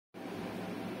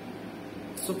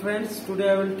So friends, today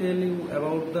I will tell you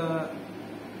about the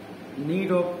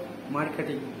need of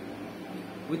marketing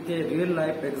with a real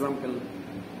life example.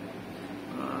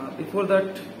 Before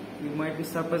that, you might be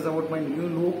surprised about my new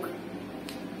look.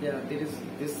 Yeah,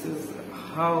 this is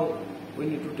how we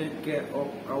need to take care of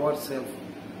ourselves,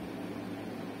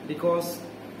 because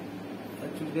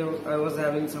actually I was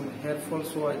having some hair fall,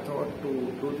 so I thought to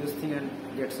do this thing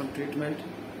and get some treatment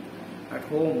at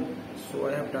home. So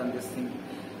I have done this thing.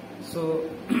 So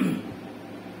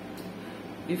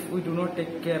if we do not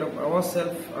take care of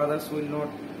ourselves, others will not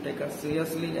take us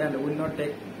seriously and will not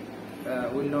take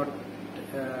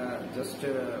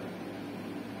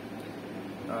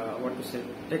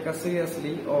take us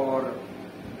seriously or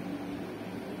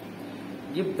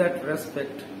give that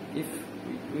respect. If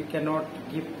we cannot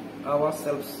give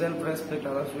ourselves self-respect,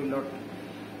 others will not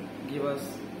give us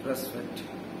respect.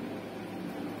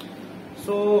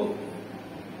 So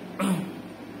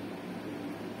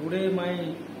today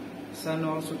my son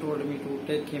also told me to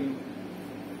take him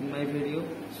in my video,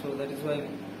 so that is why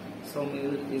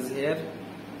Soumil is here.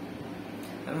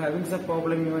 I'm having some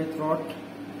problem in my throat,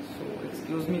 so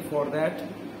excuse me for that.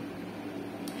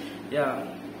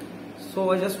 Yeah, so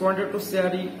I just wanted to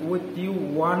share with you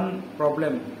one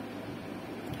problem,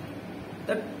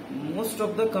 that most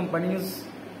of the companies,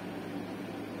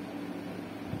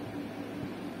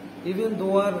 even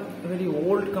though are very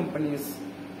old companies,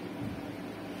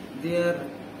 they are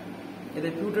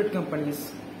reputed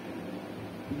companies,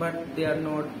 but they are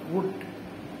not good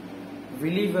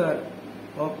believer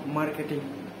of marketing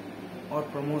or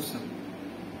promotion.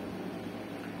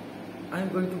 I am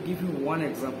going to give you one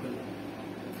example.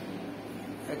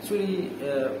 Actually,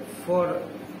 for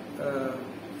a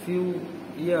few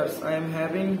years I am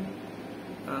having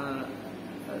a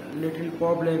little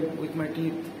problem with my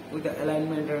teeth, with the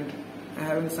alignment, and I am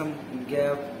having some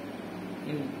gap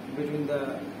in between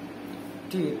the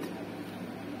teeth.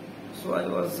 So I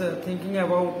was thinking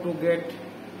about to get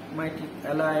my teeth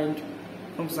aligned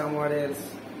from somewhere else,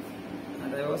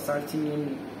 and I was searching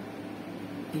in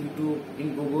YouTube,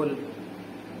 in Google,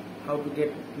 how to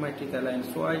get my teeth aligned.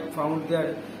 So I found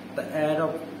there the ad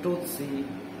of Toothsy,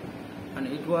 and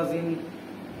it was in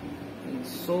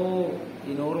so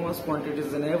enormous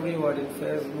quantities and everywhere, in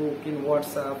Facebook, in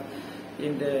WhatsApp,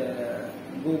 in the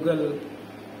Google.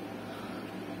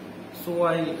 So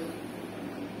I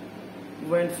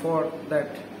went for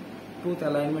that tooth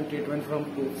alignment treatment from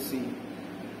Toothsy.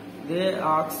 They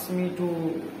asked me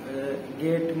to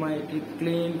get my teeth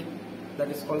cleaned,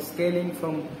 that is called scaling,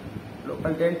 from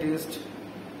local dentist.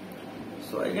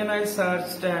 So again I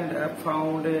searched and I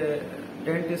found a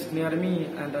dentist near me,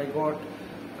 and I got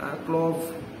a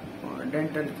Clove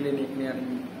dental clinic near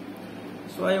me.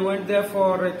 So I went there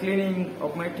for a cleaning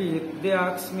of my teeth. They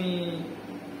asked me,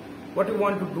 what do you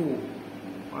want to do?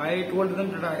 I told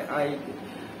them that I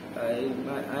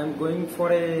am going for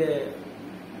a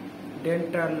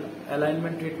dental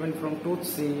alignment treatment from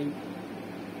Toothsy,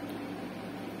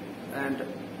 and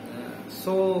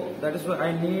so that is why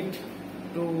I need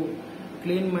to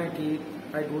clean my teeth.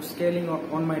 I do scaling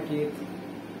on my teeth.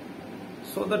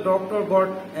 So the doctor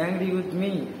got angry with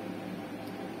me.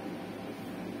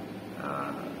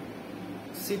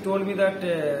 She told me that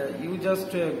you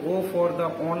just go for the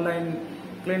online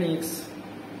clinics.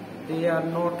 They are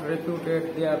not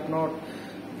reputed, they are not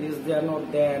this, they are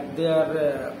not that, they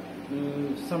are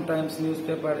sometimes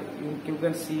newspaper, you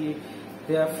can see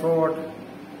they are fraud.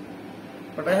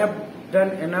 But I have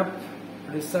done enough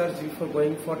research before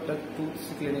going for the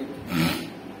Toothsy clinic.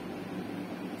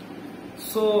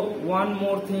 So one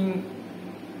more thing,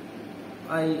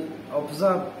 I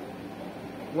observed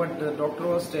what the doctor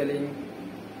was telling.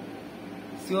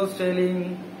 She was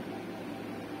telling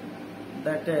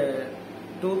that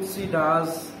Toothsy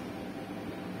does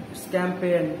its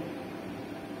campaign,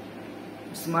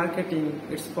 its marketing,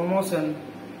 its promotion,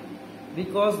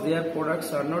 because their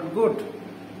products are not good.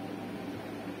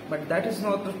 But that is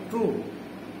not true.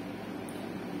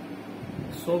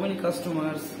 So many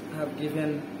customers have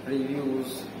given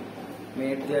reviews,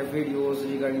 made their videos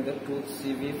regarding the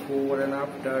Toothsy before and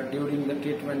after, during the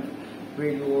treatment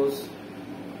videos.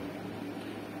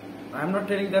 I am not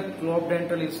telling that Clove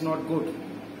Dental is not good.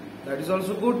 That is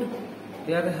also good.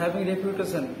 They are having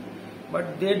reputation,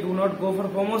 but they do not go for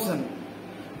promotion.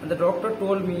 And the doctor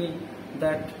told me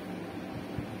that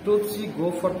Toothsy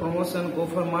go for promotion, go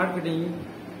for marketing,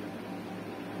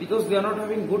 because they are not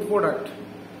having good product.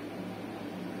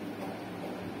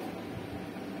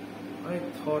 I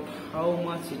thought how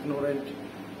much ignorant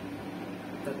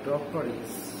the doctor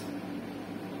is.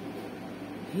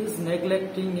 He is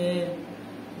neglecting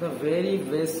the very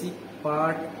basic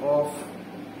part of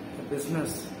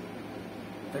business,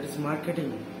 that is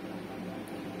marketing.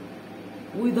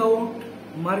 Without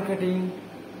marketing,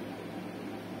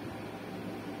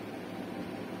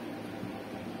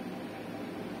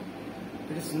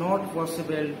 it is not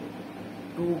possible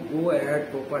to go ahead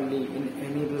properly in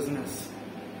any business.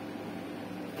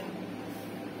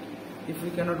 If we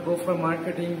cannot go for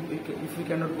marketing, if we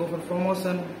cannot go for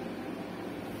promotion,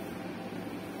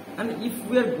 and if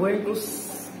we are going to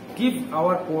give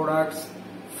our products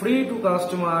free to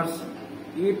customers,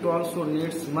 it also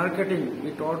needs marketing,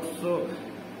 it also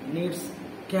needs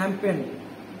campaign.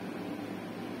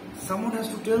 Someone has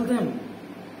to tell them,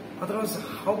 otherwise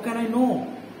how can I know?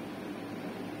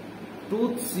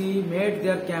 Toothsy made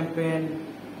their campaign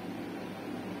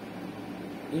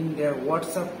in their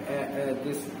WhatsApp,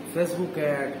 this Facebook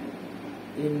ad,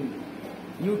 in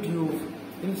YouTube,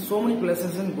 in so many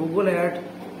places, in Google ad,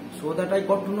 so that I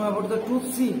got to know about the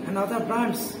Toothsy and other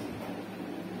brands.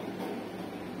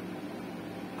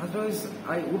 Otherwise,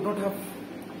 I would not have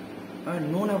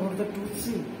known about the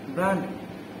Toothsy brand.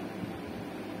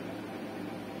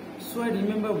 So I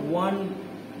remember one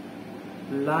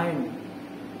line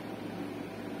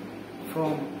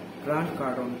from Best-Grant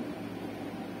Cardone.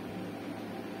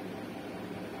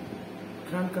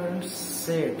 Best-Grant Cardone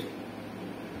said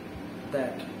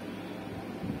that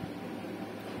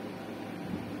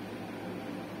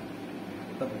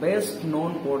the best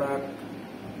known product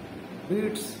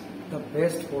beats the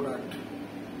best product.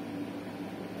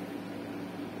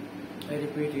 I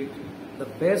repeat it, the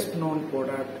best known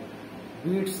product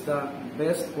beats the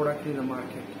best product in the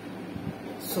market.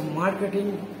 So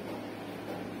marketing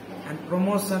and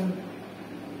promotion,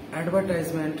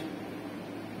 advertisement,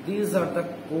 these are the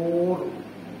core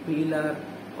pillar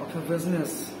of a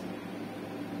business.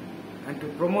 And to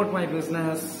promote my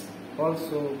business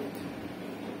also,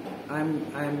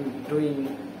 I'm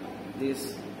doing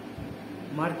this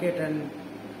market and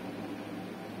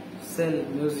sell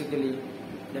musically,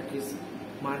 that is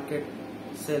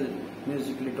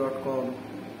marketsellmusically.com,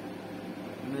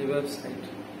 my website.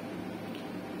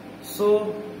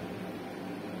 So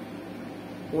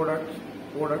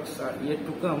products are yet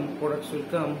to come, products will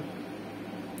come.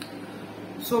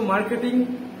 So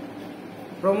marketing,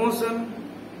 promotion,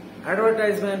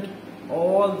 advertisement,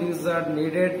 all these are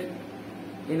needed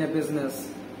in a business.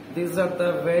 These are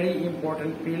the very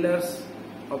important pillars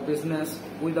of business.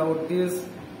 Without this,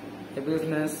 a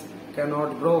business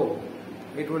cannot grow.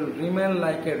 It will remain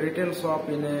like a retail shop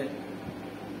in a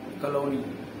colony,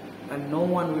 and no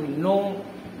one will know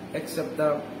except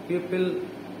the people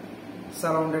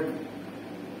surrounded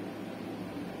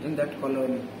in that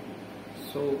colony.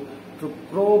 So to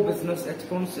grow business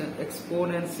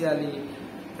exponentially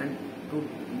and to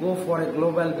go for a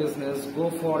global business, go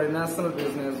for a national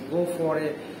business, go for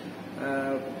a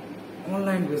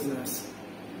online business,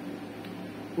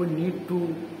 we need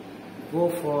to go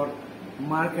for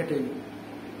marketing.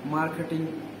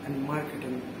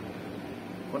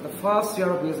 For the first year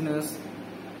of business,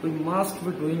 we must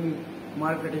be doing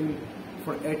marketing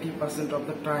for 80% of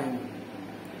the time,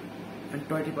 and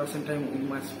 20% time we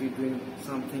must be doing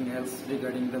something else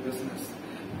regarding the business.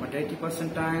 But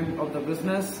 80% time of the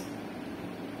business,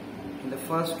 in the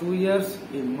first 2 years,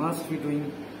 we must be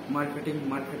doing marketing,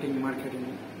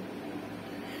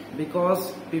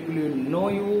 because people will know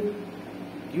you,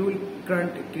 you will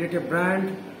create a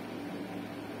brand,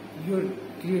 you will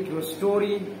create your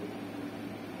story,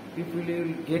 people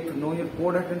will get to know your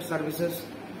product and services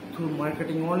through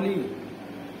marketing only.